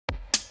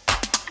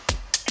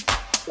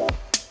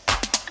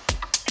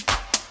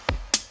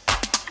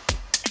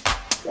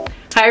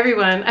Hi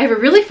everyone, I have a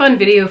really fun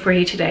video for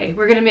you today.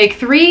 We're going to make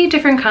 3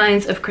 different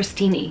kinds of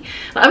crostini.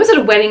 I was at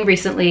a wedding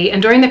recently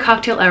and during the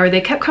cocktail hour they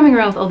kept coming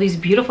around with all these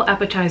beautiful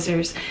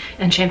appetizers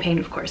and champagne,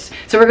 of course.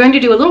 So we're going to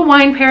do a little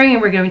wine pairing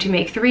and we're going to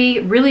make 3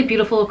 really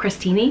beautiful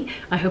crostini.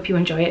 I hope you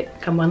enjoy it.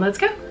 Come on, let's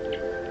go.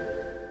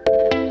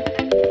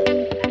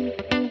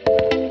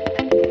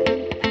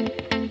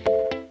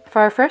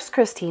 For our first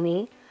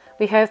crostini,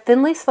 we have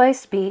thinly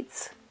sliced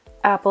beets,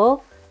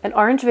 apple, an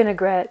orange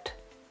vinaigrette,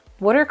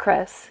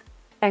 watercress,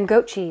 and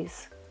goat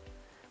cheese,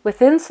 with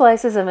thin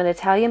slices of an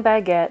Italian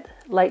baguette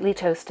lightly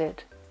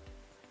toasted.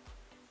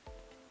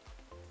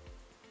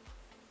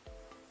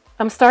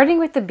 I'm starting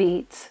with the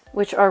beets,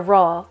 which are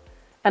raw,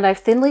 and I've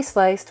thinly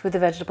sliced with a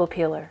vegetable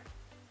peeler.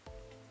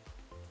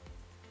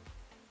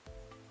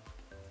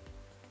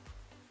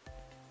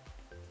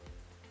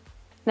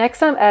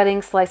 Next I'm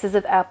adding slices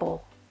of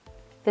apple.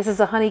 This is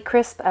a Honey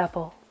Crisp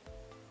apple.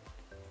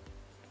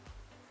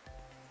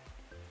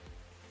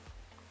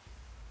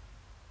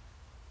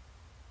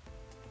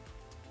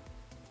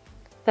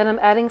 Then I'm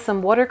adding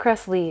some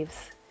watercress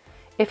leaves.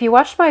 If you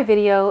watched my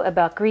video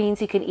about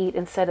greens you can eat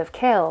instead of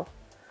kale,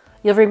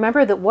 you'll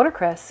remember that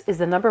watercress is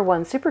the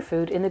 #1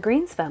 superfood in the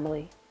greens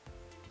family.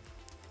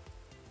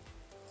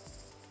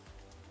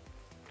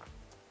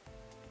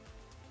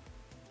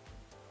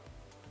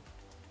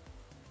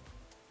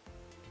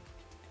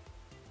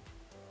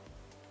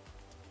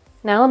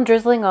 Now I'm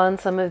drizzling on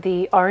some of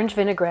the orange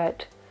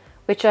vinaigrette,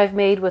 which I've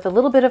made with a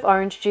little bit of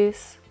orange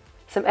juice,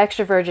 some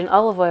extra virgin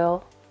olive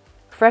oil,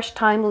 fresh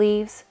thyme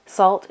leaves,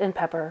 salt, and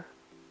pepper.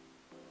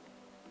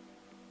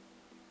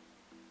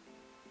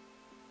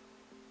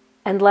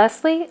 And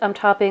lastly, I'm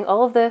topping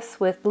all of this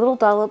with little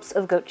dollops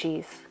of goat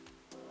cheese.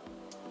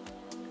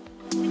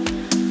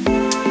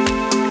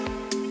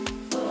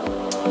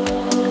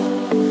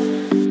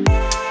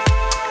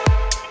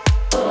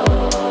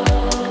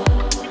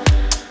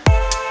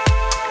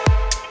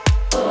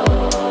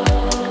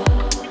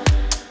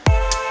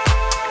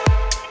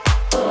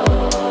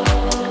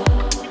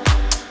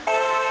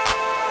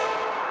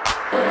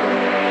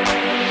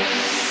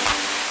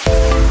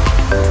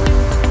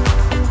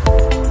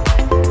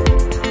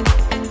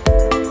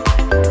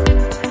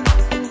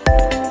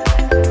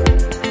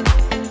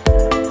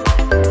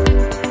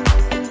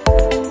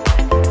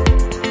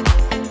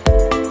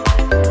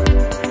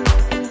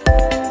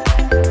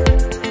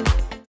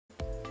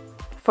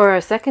 For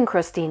our second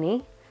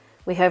crostini,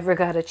 we have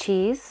ricotta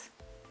cheese,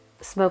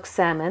 smoked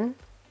salmon,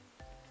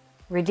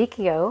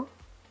 radicchio,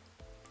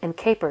 and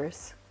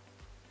capers.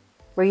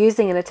 We're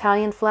using an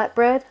Italian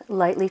flatbread,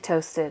 lightly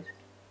toasted.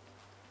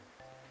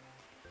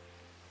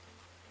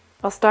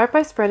 I'll start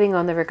by spreading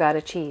on the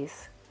ricotta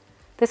cheese.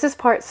 This is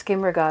part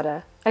skim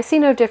ricotta. I see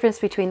no difference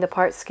between the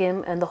part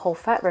skim and the whole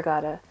fat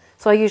ricotta,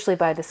 so I usually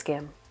buy the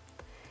skim.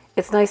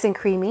 It's nice and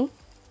creamy,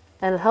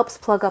 and it helps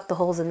plug up the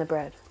holes in the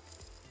bread.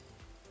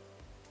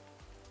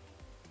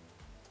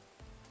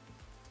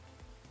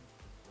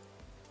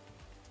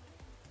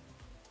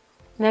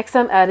 Next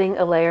I'm adding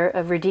a layer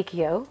of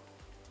radicchio,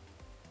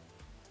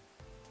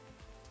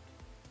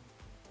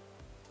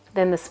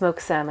 then the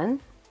smoked salmon,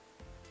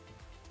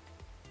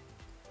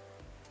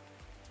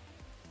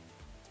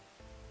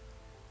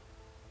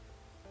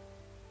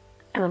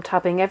 and I'm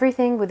topping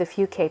everything with a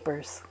few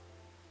capers.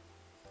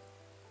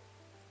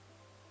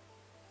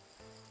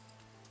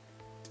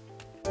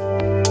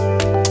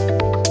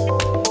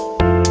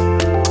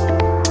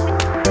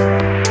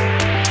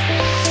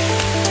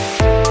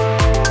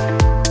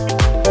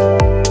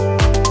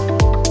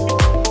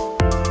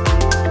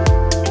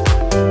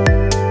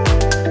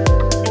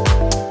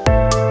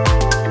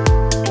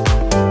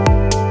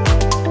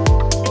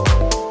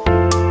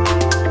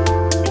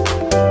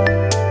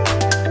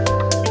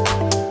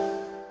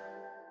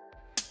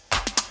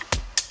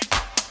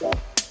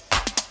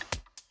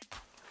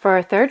 For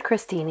our third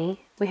crostini,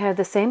 we have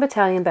the same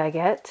Italian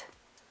baguette,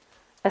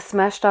 a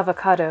smashed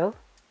avocado,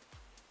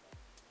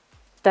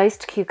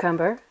 diced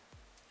cucumber,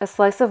 a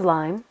slice of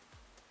lime,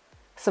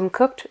 some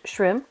cooked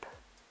shrimp,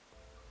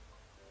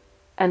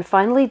 and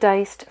finely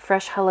diced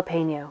fresh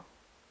jalapeno.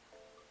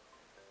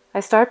 I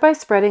start by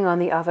spreading on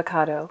the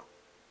avocado.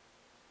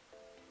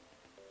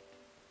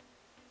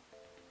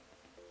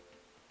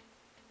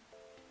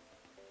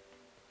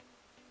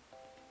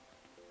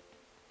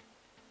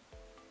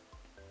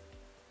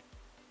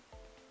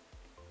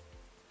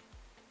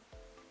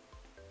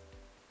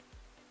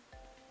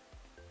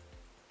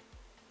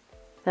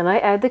 Then I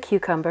add the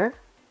cucumber,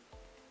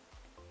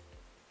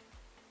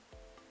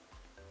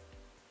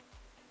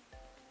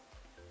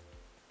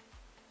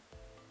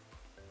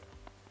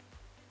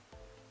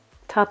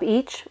 top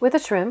each with a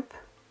shrimp,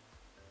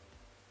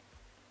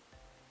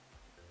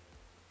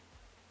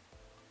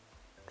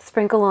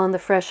 sprinkle on the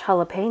fresh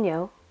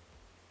jalapeno,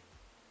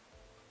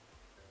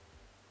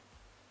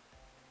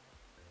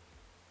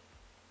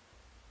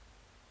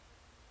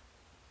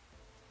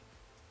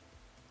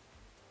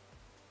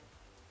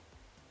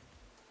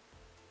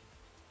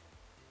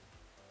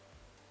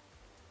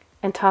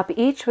 and top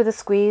each with a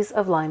squeeze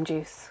of lime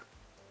juice.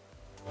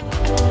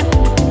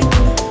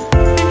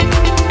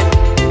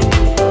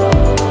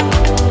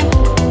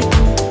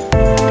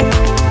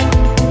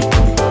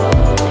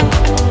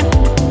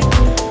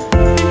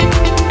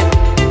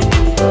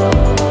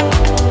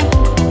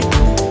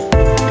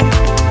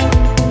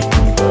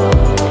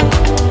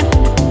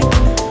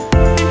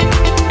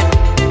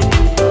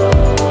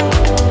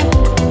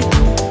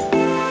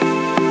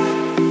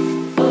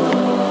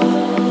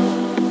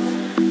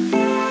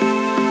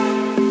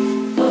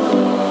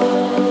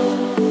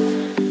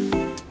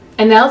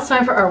 And now it's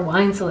time for our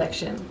wine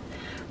selection.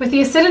 With the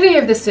acidity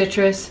of the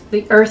citrus,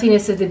 the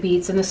earthiness of the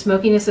beets, and the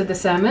smokiness of the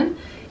salmon,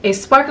 a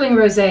sparkling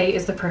rosé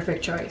is the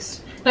perfect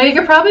choice. Now you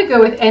could probably go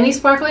with any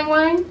sparkling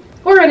wine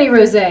or any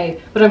rosé,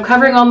 but I'm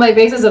covering all my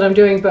bases and I'm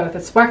doing both.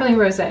 It's sparkling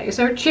rosé,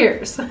 so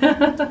cheers.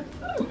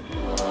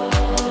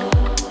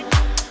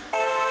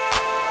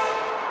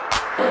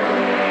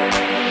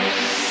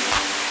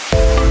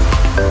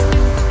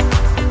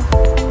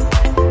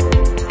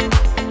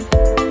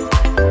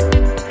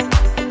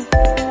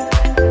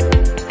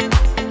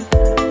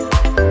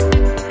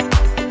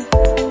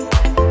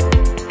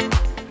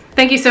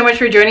 Thank you so much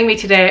for joining me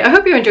today. I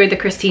hope you enjoyed the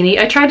crostini.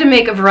 I tried to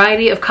make a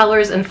variety of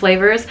colors and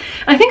flavors.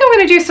 I think I'm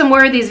going to do some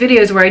more of these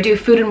videos where I do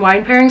food and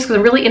wine pairings because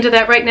I'm really into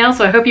that right now,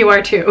 so I hope you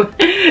are too.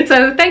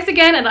 So thanks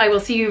again, and I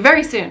will see you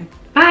very soon.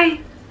 Bye!